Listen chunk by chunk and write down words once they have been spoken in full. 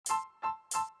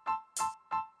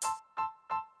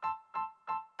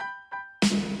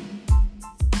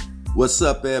What's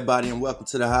up, everybody, and welcome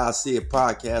to the How I See It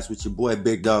podcast with your boy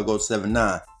Big Dog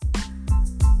 079.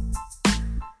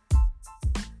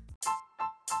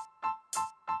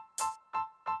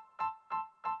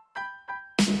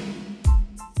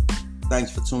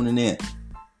 Thanks for tuning in.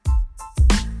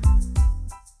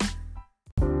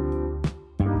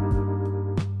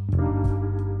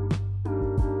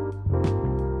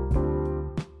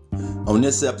 On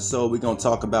this episode, we're going to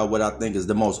talk about what I think is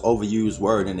the most overused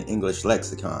word in the English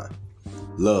lexicon.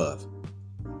 Love.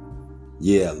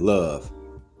 Yeah, love.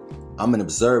 I'm an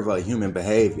observer of human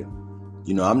behavior.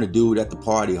 I'm the dude at the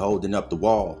party holding up the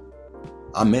wall.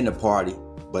 I'm in the party,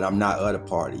 but I'm not of the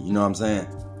party. You know what I'm saying?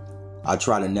 I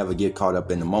try to never get caught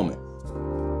up in the moment.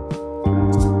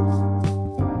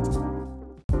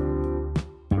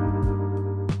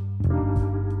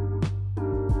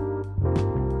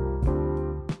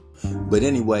 But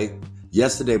anyway,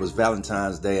 yesterday was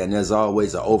Valentine's Day, and there's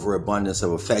always an overabundance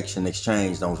of affection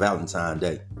exchanged on Valentine's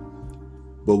Day.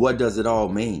 But what does it all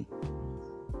mean?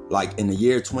 Like in the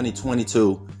year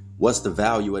 2022, what's the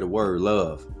value of the word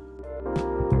love?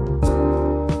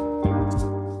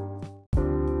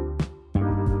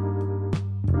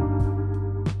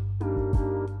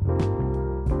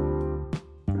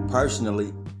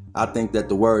 Personally, I think that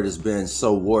the word has been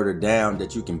so watered down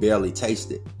that you can barely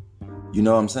taste it. You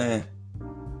know what I'm saying?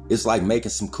 It's like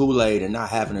making some Kool-Aid and not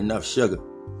having enough sugar.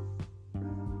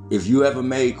 If you ever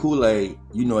made Kool-Aid,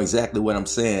 you know exactly what I'm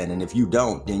saying. And if you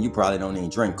don't, then you probably don't even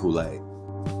drink Kool-Aid.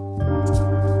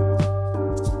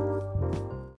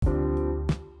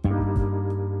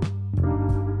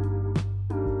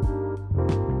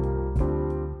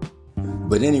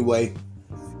 But anyway,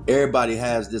 everybody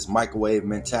has this microwave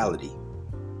mentality.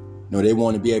 They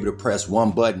want to be able to press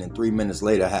one button and 3 minutes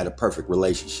later had a perfect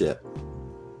relationship.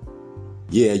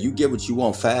 Yeah, you get what you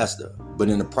want faster, but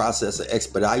in the process of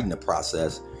expediting the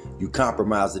process, you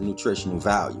compromise the nutritional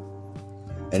value.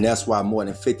 And that's why more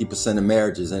than 50% of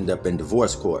marriages end up in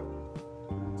divorce court.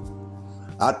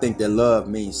 I think that love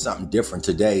means something different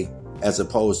today as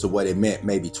opposed to what it meant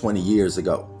maybe 20 years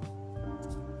ago.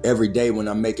 Every day when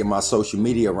I'm making my social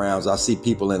media rounds, I see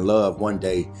people in love one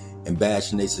day and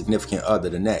bashing their significant other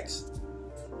the next.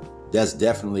 That's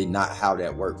definitely not how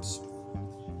that works.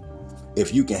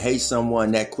 If you can hate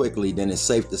someone that quickly, then it's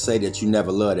safe to say that you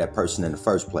never loved that person in the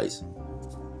first place.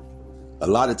 A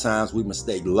lot of times we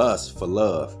mistake lust for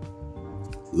love.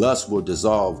 Lust will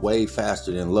dissolve way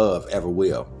faster than love ever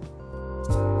will.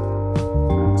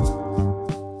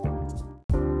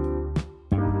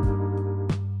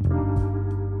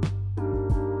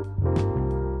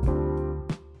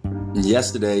 And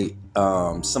yesterday,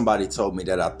 somebody told me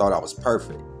that I thought I was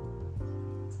perfect.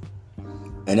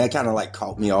 And that kind of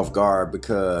caught me off guard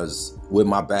because with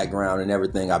my background and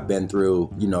everything I've been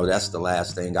through, that's the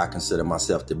last thing I consider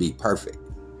myself to be perfect.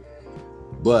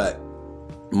 But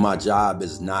my job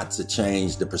is not to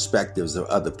change the perspectives of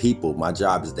other people. My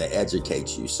job is to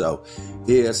educate you. So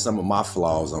here's some of my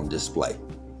flaws on display.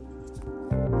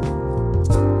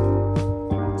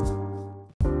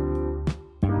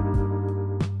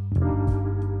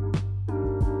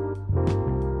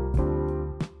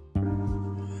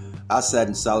 I sat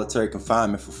in solitary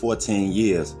confinement for 14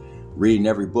 years, reading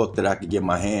every book that I could get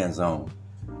my hands on.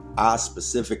 I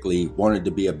specifically wanted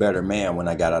to be a better man when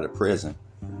I got out of prison.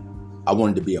 I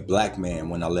wanted to be a black man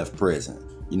when I left prison.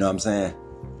 You know what I'm saying?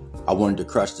 I wanted to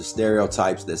crush the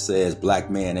stereotypes that says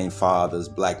black men ain't fathers,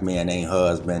 black men ain't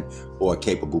husband, or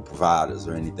capable providers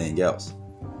or anything else.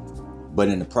 But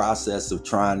in the process of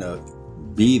trying to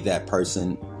be that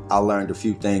person, I learned a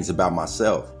few things about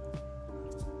myself.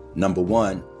 Number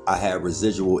one, I had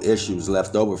residual issues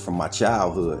left over from my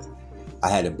childhood. I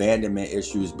had abandonment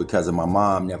issues because of my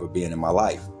mom never being in my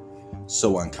life.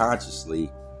 So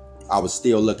unconsciously, I was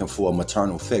still looking for a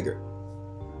maternal figure.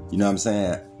 You know what I'm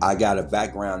saying? I got a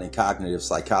background in cognitive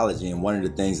psychology, and one of the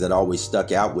things that always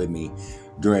stuck out with me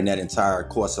during that entire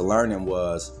course of learning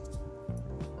was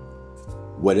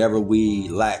whatever we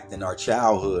lacked in our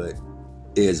childhood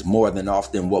is more than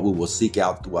often what we will seek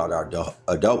out throughout our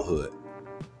adulthood.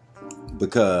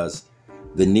 Because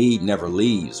the need never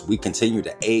leaves. We continue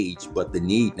to age, but the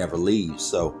need never leaves.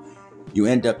 So you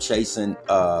end up chasing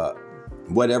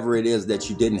whatever it is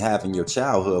that you didn't have in your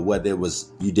childhood, whether it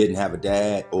was you didn't have a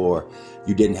dad or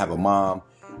you didn't have a mom.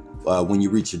 When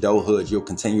you reach adulthood, you'll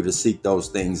continue to seek those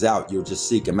things out. You'll just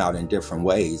seek them out in different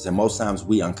ways. And most times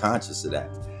we unconscious of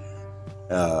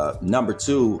that. Number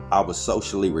two, I was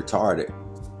socially retarded.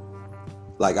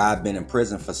 I've been in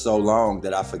prison for so long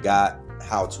that I forgot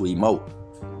how to emote.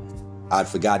 I'd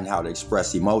forgotten how to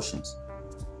express emotions.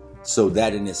 So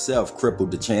that in itself crippled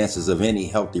the chances of any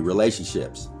healthy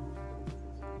relationships.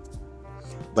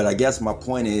 But I guess my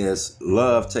point is,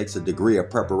 love takes a degree of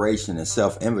preparation and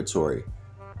self-inventory.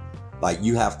 Like,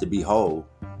 you have to be whole.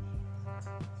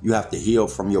 You have to heal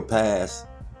from your past.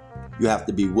 You have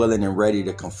to be willing and ready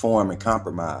to conform and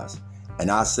compromise. And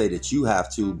I say that you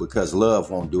have to, because love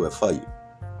won't do it for you.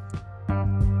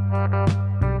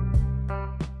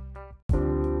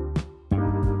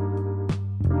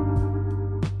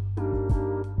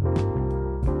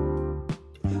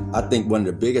 I think one of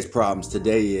the biggest problems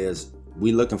today is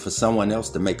we looking for someone else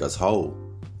to make us whole.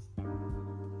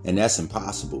 And that's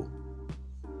impossible.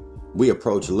 We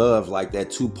approach love like that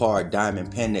 2-part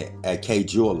diamond pendant at K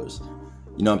Jewelers.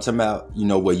 You know what I'm talking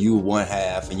about? Where you one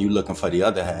half and you looking for the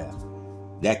other half.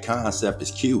 That concept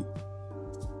is cute.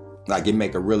 Like, it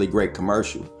make a really great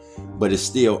commercial, but it's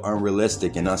still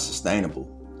unrealistic and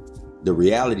unsustainable. The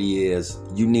reality is,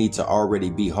 you need to already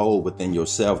be whole within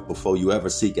yourself before you ever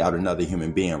seek out another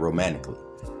human being romantically.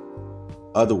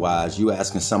 Otherwise, you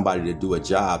asking somebody to do a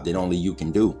job that only you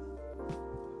can do.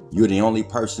 You're the only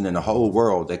person in the whole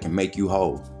world that can make you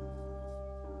whole.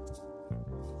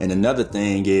 And another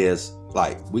thing is,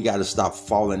 we got to stop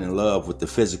falling in love with the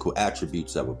physical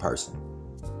attributes of a person.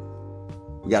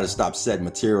 We got to stop setting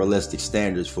materialistic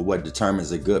standards for what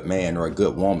determines a good man or a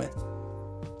good woman.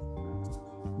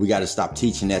 We got to stop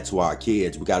teaching that to our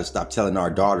kids. We got to stop telling our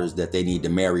daughters that they need to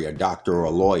marry a doctor or a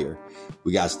lawyer.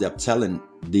 We got to stop telling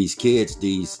these kids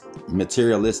these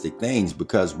materialistic things,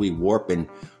 because we warping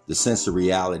the sense of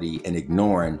reality and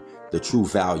ignoring the true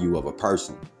value of a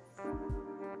person.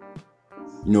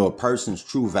 A person's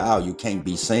true value can't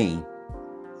be seen.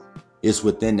 It's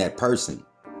within that person.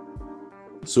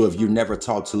 So if you're never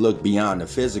taught to look beyond the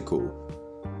physical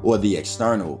or the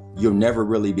external, you'll never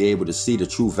really be able to see the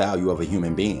true value of a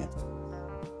human being.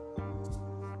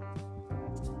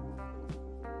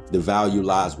 The value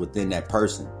lies within that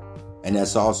person. And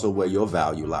that's also where your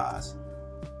value lies.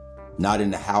 Not in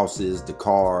the houses, the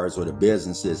cars, or the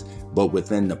businesses, but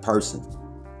within the person.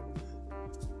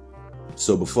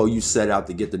 So before you set out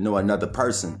to get to know another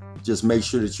person, just make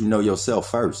sure that you know yourself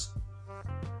first.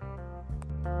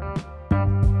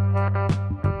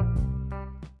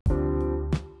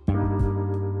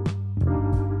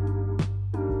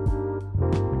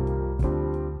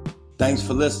 Thanks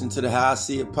for listening to the How I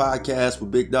See It podcast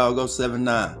with Big Dog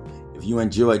 079. If you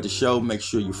enjoyed the show, make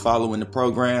sure you're following the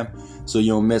program so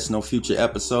you don't miss no future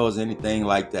episodes, anything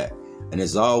like that. And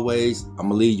as always, I'm going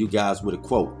to leave you guys with a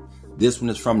quote. This one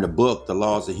is from the book, The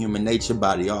Laws of Human Nature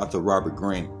by the author Robert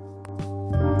Greene.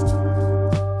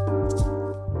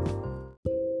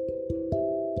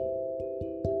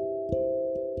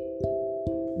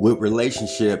 With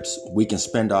relationships, we can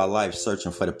spend our life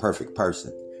searching for the perfect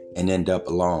person and end up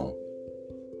alone.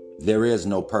 There is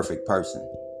no perfect person.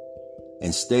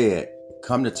 Instead,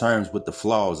 come to terms with the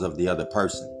flaws of the other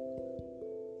person.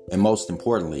 And most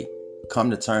importantly, come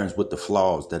to terms with the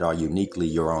flaws that are uniquely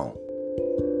your own.